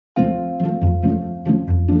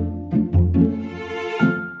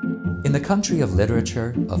In the country of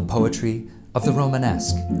literature, of poetry, of the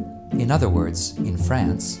Romanesque, in other words, in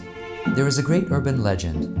France, there is a great urban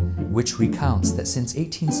legend which recounts that since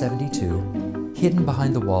 1872, hidden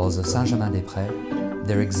behind the walls of Saint-Germain-des-Prés,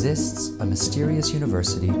 there exists a mysterious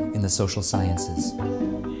university in the social sciences.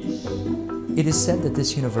 It is said that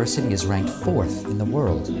this university is ranked 4th in the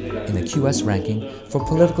world in the QS ranking for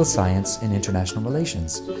political science and international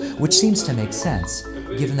relations, which seems to make sense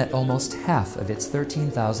given that almost half of its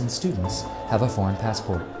 13,000 students have a foreign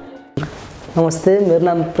passport. नमस्ते, मेरो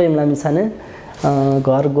नाम प्रेम लामिछाने,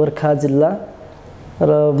 घर गोर्खा जिल्ला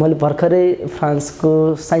र मैले भर्खरै फ्रान्सको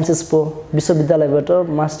साइन्सेस पो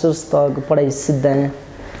विश्वविद्यालयबाट मास्टर्स तहको पढाइ सिद्धाएँ।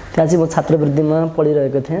 त्यहाँ चाहिँ म छात्रवृत्तिमा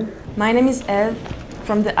पढिरहेको थिएँ। My name is Elle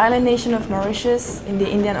from the island nation of Mauritius in the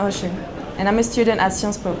Indian Ocean, and I'm a student at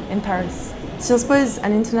Sciences Po in Paris. Sciences Po is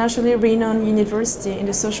an internationally renowned university in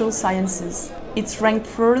the social sciences. It's ranked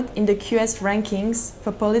 3rd in the QS rankings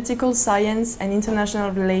for political science and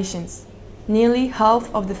international relations. Nearly half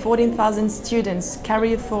of the 14,000 students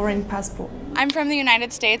carry a foreign passport. I'm from the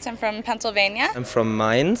United States. I'm from Pennsylvania. I'm from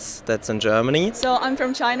Mainz, that's in Germany. So I'm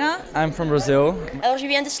from China. I'm from Brazil. Alors je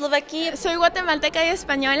viens de Slovaquie. Soy guatemalteca y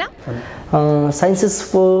española. Sciences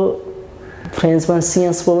पो फ्रेन्चमा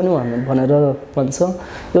सिएन्स पो पनि भनेर भन्छ।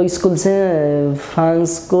 यो school चाहिँ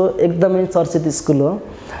फ्रान्सको एकदमै चर्चित स्कुल हो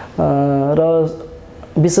र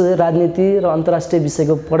विश्व राजनीति र अन्तर्राष्ट्रिय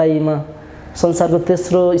विषयको पढाइमा संसारको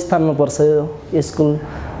तेस्रो स्थानमा पर्छ यो स्कुल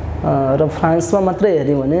र फ्रान्समा मात्रै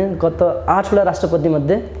हेर्यो भने गत 8 वटा राष्ट्रपति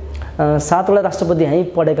मध्ये 7 वटा राष्ट्रपति यहीँ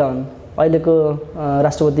पढेका हुन्। अहिलेको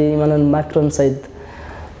राष्ट्रपति इमानुएल मैक्रोन सहित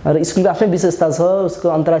र स्कुलको आफ्नै विशेषता छ। उसको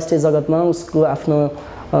अन्तर्राष्ट्रिय जगतमा उसको आफ्नो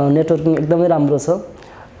नेटवर्किङ एकदमै राम्रो छ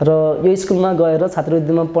र यो स्कुलमा गएर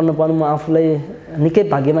छात्रवृत्तिमा पढ्न पाउनु म आफूलाई निकै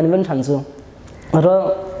भाग्यमानी पनि ठान्छु र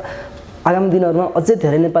आगामी दिनहरुमा अझै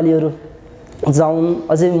धेरै नेपालीहरु जाउन्,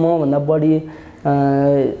 अझै म भन्दा बढी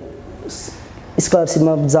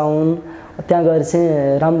स्कलरशिपमा जाउन्, त्यहाँ गएर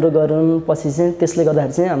चाहिँ राम्रो गरून्, पछि चाहिँ त्यसले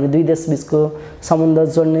गर्दाखेरि चाहिँ हामी दुई देश बीचको सम्बन्ध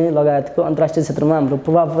जोड्ने लगायतको अन्तर्राष्ट्रिय क्षेत्रमा हाम्रो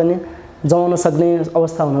प्रभाव पनि जमाउन सक्ने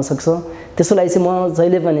अवस्था हुन सक्छ। त्यसको लागि चाहिँ म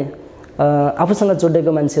जहिले पनि आफूसँग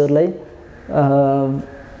जोडिएको मान्छेहरुलाई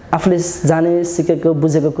आफूले जाने सिकेको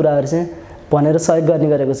बुझेको कुराहरु चाहिँ भनेर सहयोग गर्ने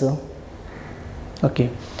गरेको छु। ओके,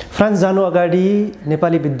 फ्रान्स जानु अगाडि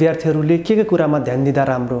नेपाली विद्यार्थीहरुले के कुरामा ध्यान दिँदा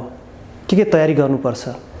राम्रो, के तयारी गर्नुपर्छ?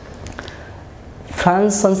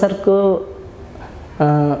 फ्रान्स संसारको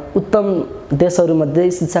उत्तम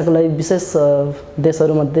देशहरुमध्ये शिक्षाको लागि विशेष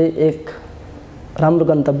देशहरुमध्ये एक राम्रो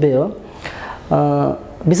गन्तव्य हो।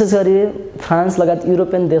 विशेष गरी फ्रान्स लगायत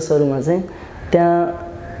युरोपियन देशहरुमा चाहिँ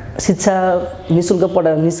त्यहाँ शिक्षा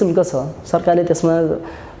निशुल्क छ, सरकारले त्यसमा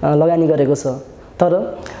लगानी गरेको छ। तर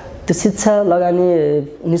त्यो शिक्षा लगानी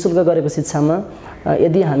निशुल्क गरेको शिक्षामा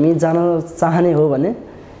यदि हामी जान चाहने हो भने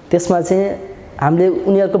त्यसमा चाहिँ हामीले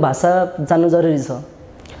उनीहरुको भाषा जान्नु जरुरी छ।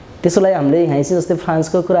 त्यसैले हामीले यहाँ चाहिँ जस्तै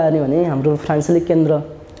फ्रान्सको कुरा गर्ने भने हाम्रो फ्रान्सेली केन्द्र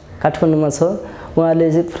काठमाडौँमा छ।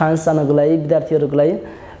 उहाँहरूले चाहिँ फ्रान्स जानको लागि विद्यार्थीहरुको लागि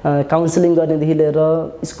काउन्सिलिङ गर्नेदेखि लिएर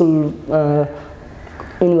स्कुल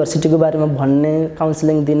युनिभर्सिटीको बारेमा भन्ने,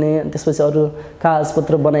 काउन्सिलिङ दिने, त्यसपछि अरु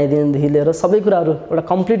कागजपत्र बनाइदिनेदेखि लिएर सबै कुराहरु एउटा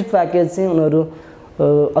कम्प्लिट प्याकेज चाहिँ उनीहरु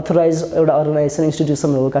अथोराइज एउटा अर्गनाइजेसन इन्स्टिट्युसन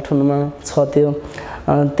हो काठमाडौँमा छ। त्यो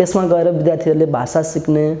त्यसमा गएर विद्यार्थीहरुले भाषा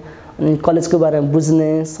सिक्ने अनि कलेजको बारेमा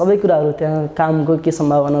बुझ्ने सबै कुराहरु, त्यहाँ कामको के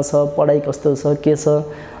सम्भावना छ, पढाइ कस्तो छ, के छ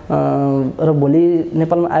र भोलि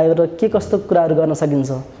नेपालमा आएर के कस्तो कुराहरु गर्न सकिन्छ,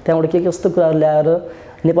 त्यहाँबाट के कस्तो कुराहरु ल्याएर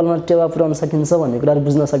नेपालमा टेवा पुर्याउन सकिन्छ भन्ने कुराहरु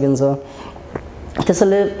बुझ्न सकिन्छ।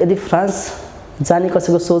 त्यसैले यदि फ्रान्स जाने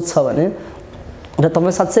कसैको सोच छ भने र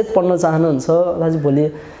तपाई साच्चै पढ्न चाहनुहुन्छ अथवा भोलि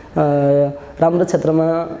राम्रो क्षेत्रमा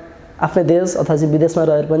आफ्नै देश अथवा विदेशमा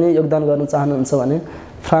रहेर पनि योगदान गर्न चाहनुहुन्छ भने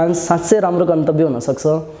फ्रान्स साच्चै राम्रो गन्तव्य हुन सक्छ।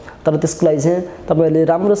 तर त्यसको लागि चाहिँ तपाईले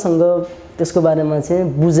राम्रोसँग त्यसको बारेमा चाहिँ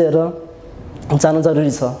बुझेर जान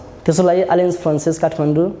जरुरी छ। त्यसको लागि अलायन्स फ्रान्सेस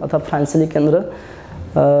काठमाडौँ अथवा फ्रान्सेली केन्द्र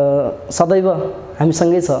सदैव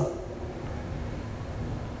हामीसँगै छ।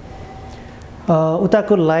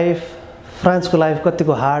 उताको लाइफ, फ्रान्सको लाइफ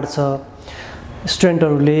कतिको हार्ड छ?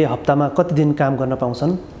 स्टुडेन्टहरुले हप्तामा कति दिन काम गर्न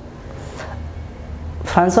पाउँछन्?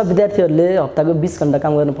 फ्रान्समा विद्यार्थीहरुले हप्ताको 20 घण्टा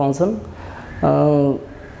काम गर्न पाउँछन्।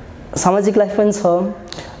 सामाजिक लाइफ पनि छ,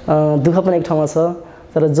 दुःख पनि एक ठाउँमा छ।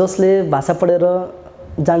 तर जसले भाषा पढेर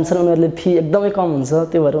जान्छन् उनीहरुले फी एकदमै कम हुन्छ,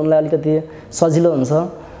 त्यो भएर उनलाई अलिकति सजिलो हुन्छ।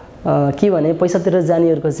 के भने पैसा तिरेर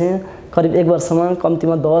जानेहरुको चाहिँ करिब 1 वर्षमा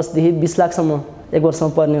कम्तिमा 10 देखि 20 लाख सम्म 1 वर्षमा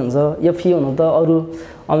पर्ने हुन्छ। यो फी हुनु त अरु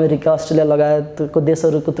अमेरिका, अस्ट्रेलिया लगायतको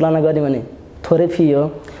देशहरुको तुलना गर्ने भने थोरै फी हो।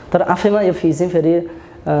 तर आफैमा यो फी चाहिँ फेरि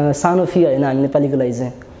सानो फी हैन हामी नेपालीको लागि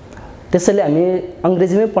चाहिँ। त्यसैले हामी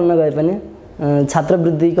अंग्रेजीमै पढ्न गए पनि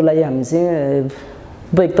छात्रवृत्तिको लागि हामी चाहिँ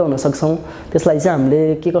उपयुक्त हुन सक्छौँ त्यसलाई चाहिँ हामीले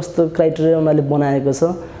के कस्तो क्राइटेरिया उनीहरूले बनाएको छ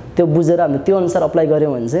त्यो बुझेर हामीले त्यो अनुसार अप्लाई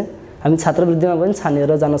गऱ्यौँ भने चाहिँ हामी छात्रवृत्तिमा पनि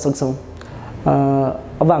छानेर जान सक्छौँ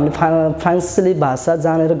अब हामीले फ्रान्सेली भाषा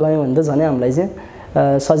जानेर गयौँ भने त झनै हामीलाई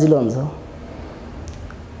चाहिँ सजिलो हुन्छ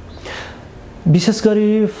विशेष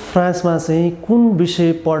गरी फ्रान्समा चाहिँ कुन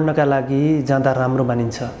विषय पढ्नका लागि जाँदा राम्रो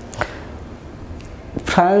मानिन्छ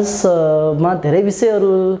फ्रान्समा धेरै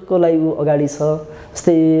विषयहरूको लागि अगाडि छ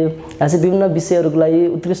जस्तै यहाँ चाहिँ विभिन्न विषयहरूको लागि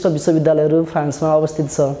उत्कृष्ट विश्वविद्यालयहरू फ्रान्समा अवस्थित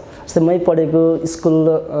छ जस्तै मै पढेको स्कुल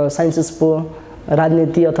साइन्सेस पो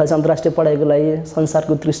राजनीति अथवा चाहिँ अन्तर्राष्ट्रिय पढाइको लागि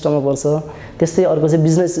संसारको उत्कृष्टमा पर्छ त्यस्तै अर्को चाहिँ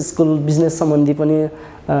बिजनेस स्कुल बिजनेस सम्बन्धी पनि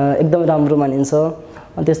एकदमै राम्रो मानिन्छ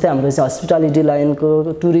अनि त्यस्तै हाम्रो चाहिँ हस्पिटालिटी लाइनको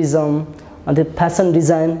टुरिज्म अनि फ्यासन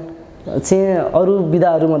डिजाइन चाहिँ अरू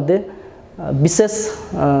विधाहरूमध्ये विशेष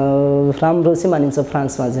राम्रो चाहिँ मानिन्छ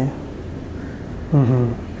फ्रान्समा चाहिँ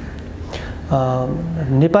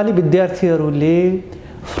नेपाली विद्यार्थीहरूले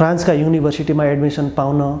फ्रान्सका युनिभर्सिटीमा एडमिसन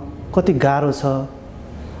पाउन कति गाह्रो छ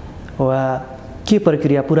वा के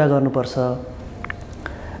प्रक्रिया पुरा गर्नुपर्छ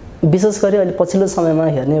विशेष गरी अहिले पछिल्लो समयमा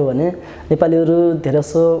हेर्ने हो भने नेपालीहरू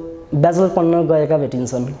धेरैजसो ब्याचलर पढ्न गएका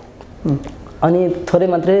भेटिन्छन् अनि थोरै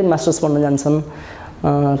मात्रै मास्टर्स पढ्न जान्छन्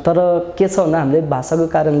तर के छ भन्दा हामीले भाषाको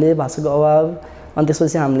कारणले भाषाको अभाव अनि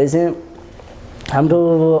त्यसपछि हामीले चाहिँ हाम्रो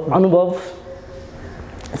अनुभव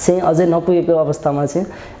चाहिँ अझै नपुगेको अवस्थामा चाहिँ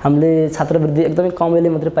हामीले छात्रवृत्ति एकदमै कमैले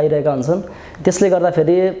मात्रै पाइरहेका हुन्छन् त्यसले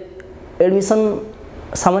गर्दाखेरि एडमिसन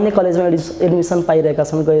सामान्य कलेजमा एडमिसन पाइरहेका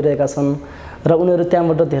छन् गइरहेका छन् र उनीहरू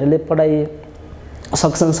त्यहाँबाट धेरैले पढाइ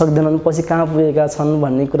सक्छन् सक्दैनन् पछि कहाँ पुगेका छन्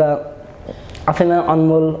भन्ने कुरा आफैमा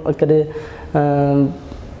अनमोल के अरे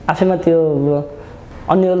आफैमा त्यो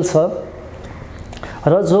अन्यल छ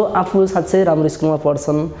र जो आफू साँच्चै राम्रो स्कुलमा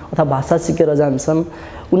पढ्छन् अथवा भाषा सिकेर जान्छन्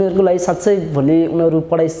उनीहरूको लागि साँच्चै भोलि उनीहरू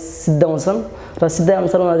पढाइ सिद्ध्याउँछन् र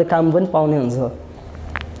सिद्ध्याएअनुसार उनीहरूले काम पनि पाउने हुन्छ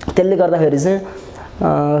त्यसले गर्दाखेरि चाहिँ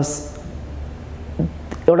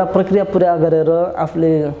एउटा प्रक्रिया पुरा गरेर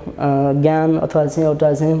आफूले ज्ञान अथवा चाहिँ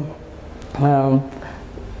एउटा चाहिँ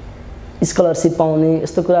स्कलरसिप पाउने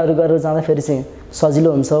यस्तो कुराहरू गरेर जाँदाखेरि चाहिँ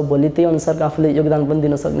सजिलो हुन्छ भोलि त्यही अनुसारको आफूले योगदान पनि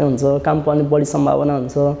दिन सक्ने हुन्छ काम पाउने बढी सम्भावना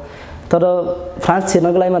हुन्छ तर फ्रान्स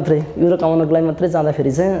छिर्नको लागि मात्रै युरो कमाउनको लागि मात्रै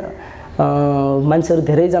जाँदाखेरि चाहिँ मान्छेहरू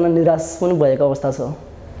धेरैजना निराश पनि भएको अवस्था छ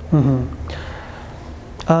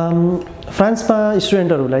फ्रान्समा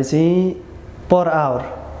स्टुडेन्टहरूलाई चाहिँ पर आवर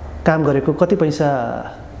काम गरेको कति पैसा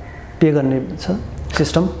पे गर्ने छ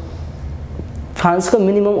सिस्टम फ्रान्सको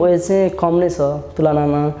मिनिमम वेज चाहिँ कम नै छ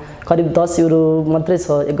तुलनामा करिब 10 युरो मात्रै छ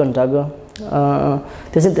 1 घन्टाको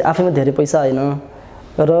त्यो चाहिँ आफैमा धेरै पैसा होइन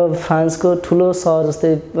र फ्रान्सको ठुलो सहर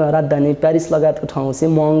जस्तै राजधानी प्यारिस लगायतको ठाउँ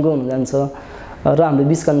चाहिँ महँगो हुन जान्छ र हामीले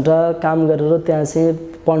 20 घन्टा काम गरेर त्यहाँ चाहिँ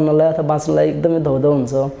पढ्नलाई अथवा बाँच्नलाई एकदमै धौधौ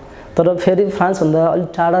हुन्छ तर फेरि फ्रान्सभन्दा अलिक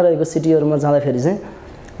टाढा रहेको सिटीहरूमा जाँदाखेरि चाहिँ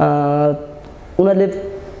उनीहरूले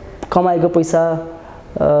कमाएको पैसा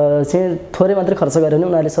चाहिँ थोरै मात्रै खर्च गरे भने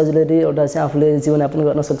उनीहरूले सजिलै एउटा चाहिँ आफूले जीवनयापन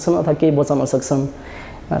गर्न सक्छन् अथवा केही बचाउन सक्छन्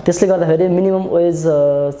त्यसले गर्दाखेरि मिनिमम वेज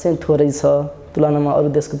चाहिँ थोरै छ तुलनामा अरू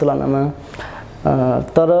देशको तुलनामा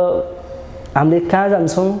तर हामीले कहाँ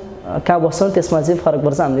जान्छौँ कहाँ बस्छौँ त्यसमा चाहिँ फरक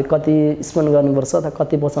पर्छ हामीले कति स्पेन्ड गर्नुपर्छ अथवा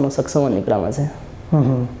कति बचाउन सक्छौँ भन्ने कुरामा चाहिँ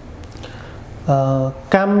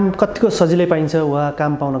काम कतिको सजिलै पाइन्छ वा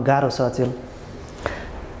काम पाउन गाह्रो छ अचेल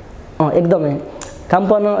एकदमै काम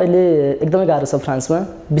पाउन अहिले एकदमै गाह्रो छ फ्रान्समा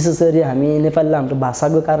विशेष गरी हामी नेपालीलाई हाम्रो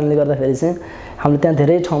भाषाको कारणले गर्दाखेरि चाहिँ हामीले त्यहाँ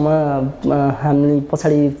धेरै ठाउँमा हामी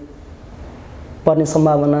पछाडि पर्ने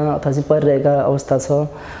सम्भावना अथवा चाहिँ परिरहेका अवस्था छ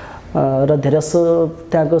र धेरैजसो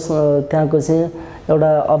त्यहाँको चाहिँ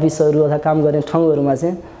एउटा अफिसहरू अथवा काम गर्ने ठाउँहरूमा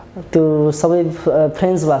चाहिँ त्यो सबै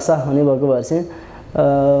फ्रेन्च भाषा हुने भएको भएर चाहिँ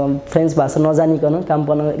फ्रेन्च भाषा नजानिकन काम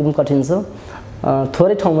पाउन एकदम कठिन छ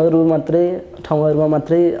थोरै ठाउँहरूमा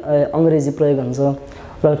मात्रै अङ्ग्रेजी प्रयोग हुन्छ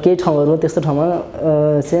र केही ठाउँहरू त्यस्तो ठाउँमा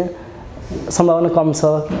चाहिँ सम्भावना कम छ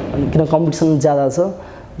किन कम्पिटिसन ज्यादा छ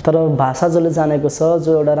तर भाषा जसले जानेको छ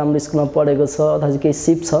जो एउटा राम्रो स्कुलमा पढेको छ अथवा चाहिँ केही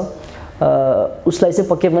सिप छ उसलाई चाहिँ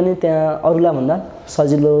पक्कै पनि त्यहाँ अरूलाई भन्दा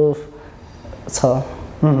सजिलो छ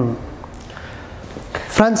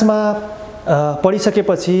फ्रान्समा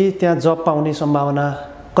पढिसकेपछि त्यहाँ जब पाउने सम्भावना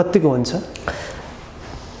कतिको हुन्छ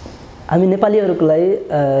हामी नेपालीहरूको लागि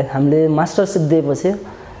हामीले मास्टरसिप दिएपछि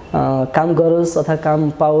काम गरोस् अथवा काम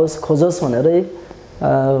पाओस् खोजोस् भनेरै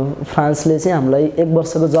फ्रान्सले चाहिँ हामीलाई 1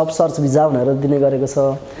 वर्षको जब सर्च भिजा भनेर दिने गरेको छ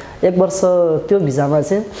 1 वर्ष त्यो भिजामा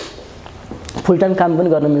चाहिँ फुल टाइम काम पनि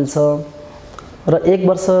गर्न मिल्छ र 1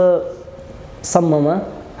 वर्षसम्ममा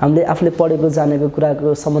हामीले आफूले पढेको जानेको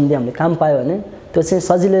कुराको सम्बन्धी हामीले काम पायो भने त्यो चाहिँ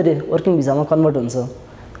सजिलै वर्किङ भिजामा कन्भर्ट हुन्छ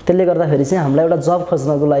त्यसले गर्दाखेरि चाहिँ हामीलाई एउटा जब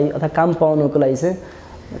खोज्नको लागि अथवा काम पाउनको लागि चाहिँ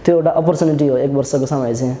त्यो एउटा अपर्च्युनिटी हो 1 वर्षको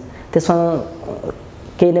समय चाहिँ त्यसमा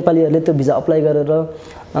केही नेपालीहरूले त्यो भिजा अप्लाई गरेर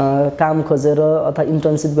काम खोजेर अथवा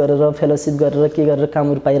इन्टर्नसिप गरेर फेलोसिप गरेर के गरेर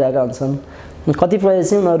कामहरू पाइरहेका हुन्छन्। कतिपय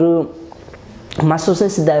चाहिँ उनीहरू मास्टर्स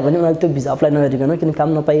चाहिँ सिधै आयो भने उनीहरूले त्यो भिजा अप्लाई नगरिकन किन काम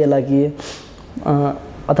नपाइएला कि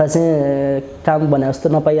अथवा चाहिँ काम भने जस्तो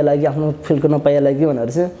नपाइएला कि आफ्नो फिल्डको नपाइएला कि भनेर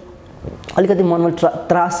चाहिँ अलिकति मनमा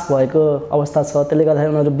त्रास भएको अवस्था छ। त्यसले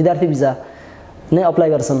गर्दाखेरि उनीहरू विद्यार्थी भिजा नै अप्लाई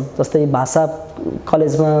गर्छन्। जस्तै भाषा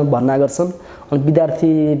कलेजमा भर्ना गर्छन् अनि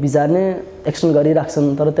विद्यार्थी भिजा नै एक्सटेन्ड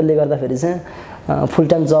गरिराख्छन्। तर त्यसले गर्दाखेरि चाहिँ फुल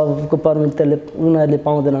टाइम जबको पर्मिट त्यसले उनीहरूले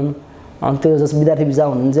पाउँदैनन्। अनि त्यो जस्तो विद्यार्थी भिजा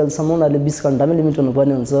हुनुन्जेलसम्म उनीहरूले 20 घन्टामै लिमिट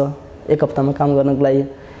हुनुपर्ने हुन्छ एक हप्तामा काम गर्नको लागि।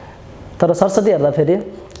 तर सरस्वती हेर्दाखेरि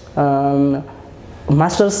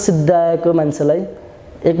मास्टर्स सिद्धाएको मान्छेलाई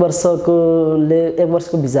एक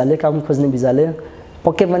वर्षको भिजाले काम खोज्ने भिजाले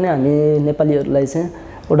पक्कै पनि हामी नेपालीहरूलाई चाहिँ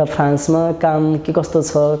एउटा फ्रान्समा काम के कस्तो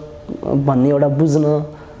छ भन्ने एउटा बुझ्न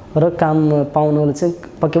र काम पाउनले चाहिँ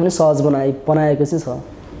पक्कै पनि सहज बनाएको चाहिँ छ।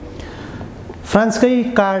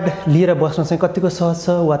 फ्रान्सकै कार्ड लिएर बस्न चाहिँ कतिको सहज छ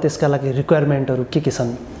वा त्यसका लागि रिक्वायरमेन्टहरू के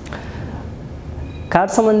छन्? कार्ड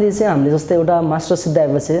सम्बन्धी चाहिँ हामीले जस्तै एउटा मास्टर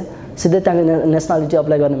सिद्धाएपछि सिधै त्यहाँको नेसनालिटी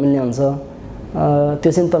अप्लाई गर्न मिल्ने हुन्छ।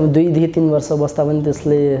 त्यो चाहिँ तपाईँ 2 देखि 3 वर्ष बस्दा पनि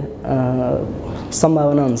त्यसले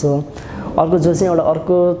सम्भावना हुन्छ। अर्को जो चाहिँ एउटा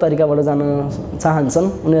अर्को तरिकाबाट जान चाहन्छन्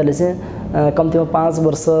उनीहरूले चाहिँ कम्तीमा 5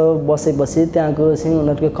 वर्ष बसेपछि त्यहाँको चाहिँ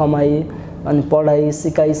उनीहरूको कमाई अनि पढाइ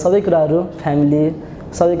सिकाइ सबै कुराहरू फ्यामिली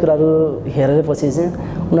सबै कुराहरू हेरेपछि चाहिँ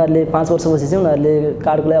उनीहरूले 5 वर्षपछि चाहिँ उनीहरूले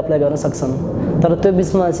कार्डको लागि अप्लाई गर्न सक्छन्। तर त्यो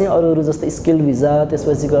बिचमा चाहिँ अरू जस्तै स्किल भिजा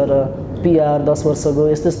त्यसपछि गएर PR 10 वर्षको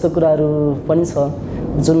यस्तो कुराहरू पनि छ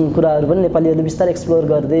जुन कुराहरू पनि नेपालीहरूले बिस्तारै एक्सप्लोर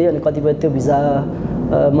गर्दै अनि कतिपय त्यो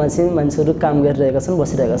भिजामा चाहिँ मान्छेहरू काम गरिरहेका छन्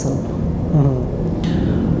बसिरहेका छन्।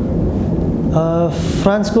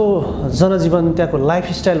 फ्रान्सको जनजीवन त्यहाँको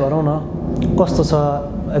लाइफस्टाइल भनौँ न कस्तो छ?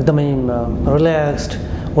 एकदमै रिल्याक्स्ड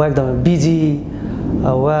वा एकदमै बिजी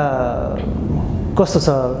वा कस्तो छ?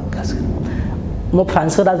 म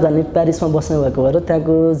फ्रान्सको राजधानी प्यारिसमा बस्ने भएको भएर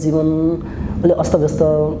त्यहाँको जीवन अलि अस्तव्यस्त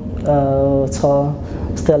छ।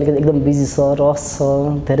 जस्तै अलिकति एकदम बिजी छ, रस छ,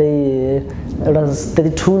 धेरै एउटा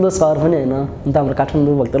त्यति ठुलो सहर पनि होइन। अन्त हाम्रो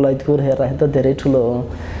काठमाडौँ भक्त ललितपुर हेर्दाखेरि त धेरै ठुलो हो।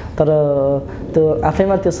 तर त्यो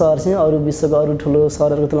आफैमा त्यो सहर चाहिँ अरू विश्वको अरू ठुलो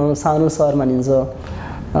सहरहरूको तुलनामा सानो सहर मानिन्छ।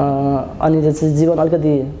 अनि त्यो चाहिँ जीवन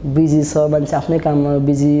अलिकति बिजी छ, मान्छे आफ्नै काममा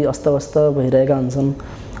बिजी अस्तव्यस्त भइरहेका हुन्छन्।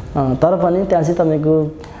 तर पनि त्यहाँ चाहिँ तपाईँको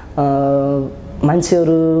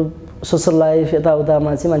मान्छेहरू सोसल लाइफ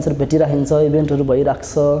यताउतामा चाहिँ मान्छेहरू भेटिराखिन्छ, इभेन्टहरू भइरहेको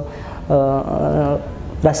छ,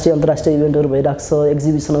 राष्ट्रिय अन्तर्राष्ट्रिय इभेन्टहरू भइरहेको छ,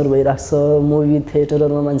 एक्जिबिसनहरू भइरहेको छ, मुभी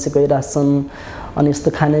थिएटरहरूमा मान्छे गइरहेको छन्। अनि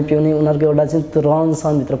यस्तो खाने पिउने उनीहरूको एउटा चाहिँ त्यो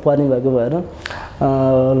रहनसहनभित्र पर्ने भएको भएर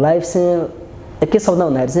लाइफ चाहिँ एकै शब्दमा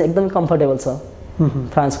भन्दाखेरि चाहिँ एकदमै कम्फर्टेबल छ।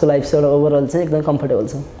 फ्रान्सको लाइफ चाहिँ एउटा ओभरअल चाहिँ एकदमै कम्फर्टेबल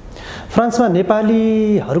छ। फ्रान्समा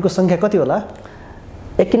नेपालीहरूको सङ्ख्या कति होला?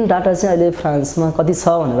 एकिन डाटा चाहिँ अहिले फ्रान्समा कति छ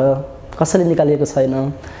भनेर कसैले निकालिएको छैन।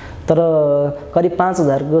 तर करिब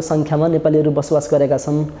 5000को सङ्ख्यामा नेपालीहरू बसोबास गरेका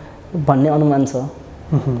छन् भन्ने अनुमान छ।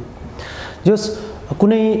 जस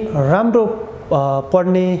कुनै राम्रो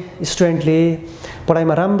पढ्ने स्टुडेन्टले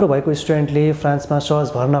पढाइमा राम्रो भएको स्टुडेन्टले फ्रान्समा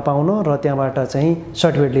सहज भर्ना पाउन र त्यहाँबाट चाहिँ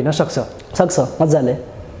सर्टिफिकेट लिन सक्छ मजाले।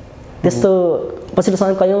 त्यस्तो पछिल्लो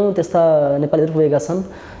समय कयौँ त्यस्ता नेपालीहरू पुगेका छन्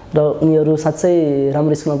र उनीहरू साँच्चै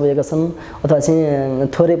राम्रो स्कुलमा पुगेका छन् अथवा चाहिँ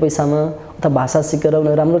थोरै पैसामा अथवा भाषा सिकेर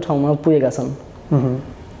उनीहरू राम्रो ठाउँमा पुगेका छन्।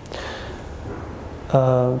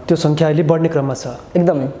 त्यो सङ्ख्या अहिले बढ्ने क्रममा छ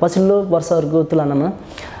एकदमै। पछिल्लो वर्षहरूको तुलनामा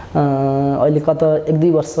अहिले कता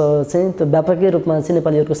 1-2 वर्ष चाहिँ त्यो व्यापकै रूपमा चाहिँ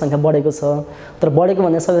नेपालीहरूको सङ्ख्या बढेको छ। तर बढेको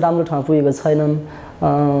भने सबै राम्रो ठाउँमा पुगेको छैनन्।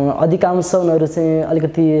 अधिकांश उनीहरू चाहिँ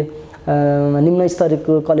अलिकति निम्न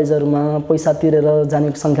स्तरको कलेजहरूमा पैसा तिरेर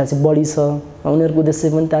जाने सङ्ख्या चाहिँ बढी छ। उनीहरूको उद्देश्य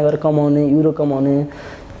पनि त्यहाँ गएर कमाउने, युरो कमाउने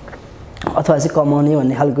अथवा चाहिँ कमाउने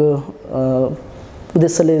भन्ने खालको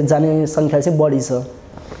उद्देश्यले जाने सङ्ख्या चाहिँ बढी छ।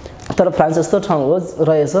 तर फ्रान्स यस्तो ठाउँ हो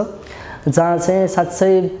रहेछ जहाँ चाहिँ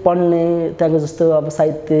साँच्चै पढ्ने त्यहाँको जस्तो अब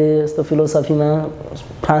साहित्य जस्तो फिलोसफीमा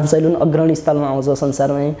फ्रान्स अहिले पनि अग्रणी स्थलमा आउँछ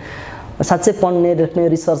संसारमै। साँच्चै पढ्ने, लेख्ने,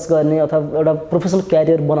 रिसर्च गर्ने अथवा एउटा प्रोफेसनल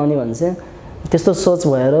क्यारियर बनाउने भने चाहिँ त्यस्तो सोच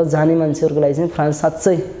भएर जाने मान्छेहरूको लागि चाहिँ फ्रान्स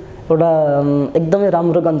साँच्चै एउटा एकदमै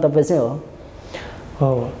राम्रो गन्तव्य चाहिँ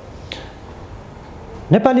हो।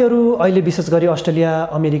 नेपालीहरू अहिले विशेष गरी अस्ट्रेलिया,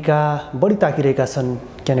 अमेरिका बढी ताकिरहेका छन्,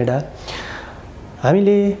 क्यानाडा।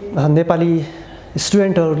 हामीले नेपाली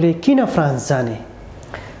स्टुडेन्टहरूले किन फ्रान्स जाने?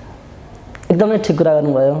 एकदमै ठिक कुरा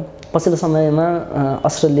गर्नुभयो। पछिल्लो समयमा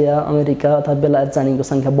अस्ट्रेलिया, अमेरिका अथवा बेलायत जानेको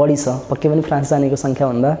सङ्ख्या बढी छ पक्कै पनि फ्रान्स जानेको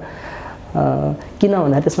सङ्ख्याभन्दा। किन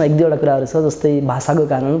भन्दाखेरि त्यसमा 1-2 कुराहरू छ। जस्तै भाषाको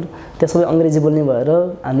कारण, त्यहाँ सबै अङ्ग्रेजी बोल्ने भएर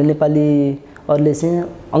हामीले नेपालीहरूले चाहिँ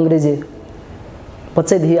अङ्ग्रेजी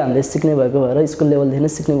बच्चैदेखि हामीले सिक्ने भएको भएर स्कुल लेभलदेखि नै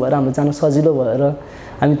सिक्ने भएर हाम्रो जान सजिलो भएर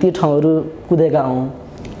हामी ती ठाउँहरू कुदेका हौँ।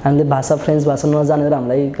 हामीले भाषा फ्रेन्च भाषा नजानेर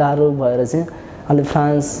हामीलाई गाह्रो भएर चाहिँ हामीले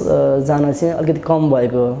फ्रान्स जान चाहिँ अलिकति कम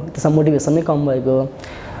भएको, त्यसमा मोटिभेसन नै कम भएको।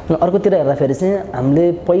 अनि अर्कोतिर हेर्दाखेरि चाहिँ हामीले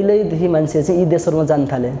पहिल्यैदेखि मान्छे चाहिँ यी देशहरूमा जान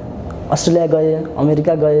थाले। अस्ट्रेलिया गए,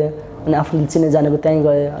 अमेरिका गए, अनि आफूले चिने जानेको त्यहीँ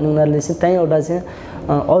गए, अनि उनीहरूले चाहिँ त्यहीँ एउटा चाहिँ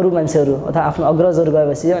अरू मान्छेहरू अथवा आफ्नो अग्रजहरू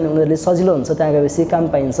गएपछि अनि उनीहरूले सजिलो हुन्छ, त्यहाँ गएपछि काम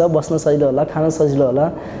पाइन्छ, बस्न सजिलो होला, खान सजिलो होला,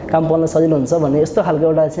 काम पाउन सजिलो हुन्छ भन्ने यस्तो खालको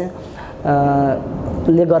एउटा चाहिँ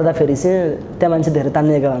ले गर्दाखेरि चाहिँ त्यहाँ मान्छे धेरै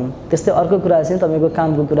तानिएका हुन्। त्यस्तै अर्को कुरा चाहिँ तपाईँको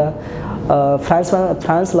कामको कुरा,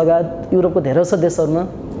 फ्रान्स लगायत युरोपको धेरै जसो देशहरूमा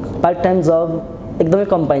पार्ट टाइम जब एकदमै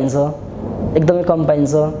कम पाइन्छ, एकदमै कम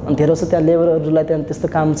पाइन्छ। अनि धेरै जसो त्यहाँ लेबरहरूलाई त्यहाँ त्यस्तो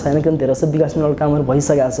काम छैन, किनभने धेरै जसो विकासमूलक कामहरू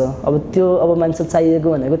भइसकेको छ। अब मान्छे चाहिएको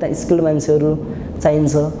भनेको त्यहाँ स्किल्ड मान्छेहरू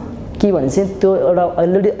चाहिन्छ कि भने चाहिँ त्यो एउटा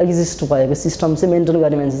अलरेडी एक्जिस्ट भएको सिस्टम चाहिँ मेन्टेन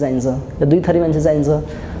गर्ने मान्छे चाहिन्छ, या दुई थरी मान्छे चाहिन्छ।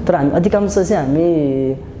 तर हामी अधिकांश चाहिँ हामी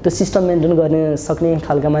त्यो सिस्टम मेन्टेन गर्ने सक्ने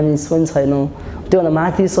खालका मानिस पनि छैनौँ, त्योभन्दा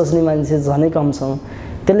माथि सोच्ने मान्छे झनै कम छौँ।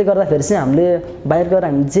 त्यसले गर्दाखेरि चाहिँ हामीले बाहिर गएर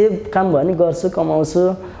हामी जे काम भयो नि गर्छु, कमाउँछु,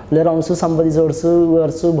 लिएर आउँछु, सम्पत्ति जोड्छु,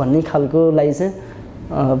 गर्छु भन्ने खालको लागि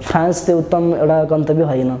चाहिँ फ्रान्स त्यो उत्तम एउटा गन्तव्य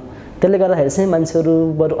होइन। त्यसले गर्दाखेरि चाहिँ मान्छेहरू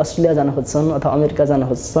बरु अस्ट्रेलिया जान खोज्छन् अथवा अमेरिका जान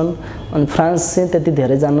खोज्छन्, अनि फ्रान्स चाहिँ त्यति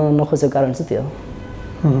धेरै जान नखोजेको कारण चाहिँ त्यो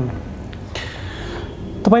हो।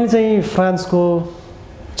 तपाईँले चाहिँ फ्रान्सको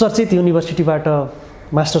चर्चित युनिभर्सिटीबाट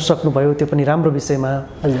मास्टर्स सक्नुभयो, त्यो पनि राम्रो विषयमा।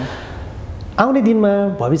 हजुर। आउने दिनमा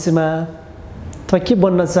भविष्यमा तपाईँ के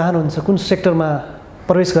बन्न चाहनुहुन्छ, कुन सेक्टरमा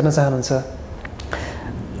प्रवेश गर्न चाहनुहुन्छ?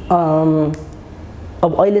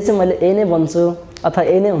 अब अहिले चाहिँ मैले यही नै बन्छु अथवा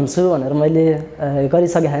यही नै हुन्छु भनेर मैले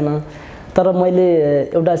गरिसकेको छैन। तर मैले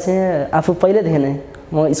एउटा चाहिँ आफू पहिल्यैदेखि नै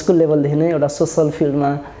म स्कुल लेभलदेखि नै एउटा सोसल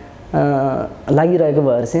फिल्डमा लागिरहेको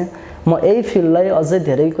भएर चाहिँ म यही फिल्डलाई अझै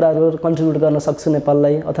धेरै कुराहरू कन्ट्रिब्युट गर्न सक्छु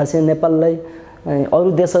नेपाललाई, अथवा चाहिँ नेपाललाई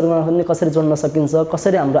अरू देशहरूमा पनि कसरी जोड्न सकिन्छ,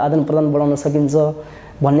 कसरी हाम्रो आदान प्रदान बढाउन सकिन्छ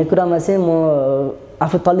भन्ने कुरामा चाहिँ म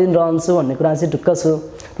आफू तल्लीन रहन्छु भन्ने कुरा चाहिँ ढुक्क छु।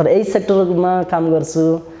 तर यही सेक्टरमा काम गर्छु,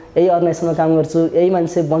 यही अर्गनाइजेसनमा काम गर्छु, यही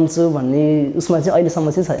मान्छे बन्छु भन्ने उसमा चाहिँ अहिलेसम्म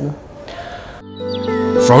चाहिँ छैन।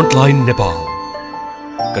 Frontline Nepal,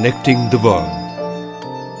 connecting the world.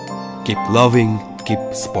 Keep loving, keep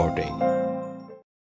supporting.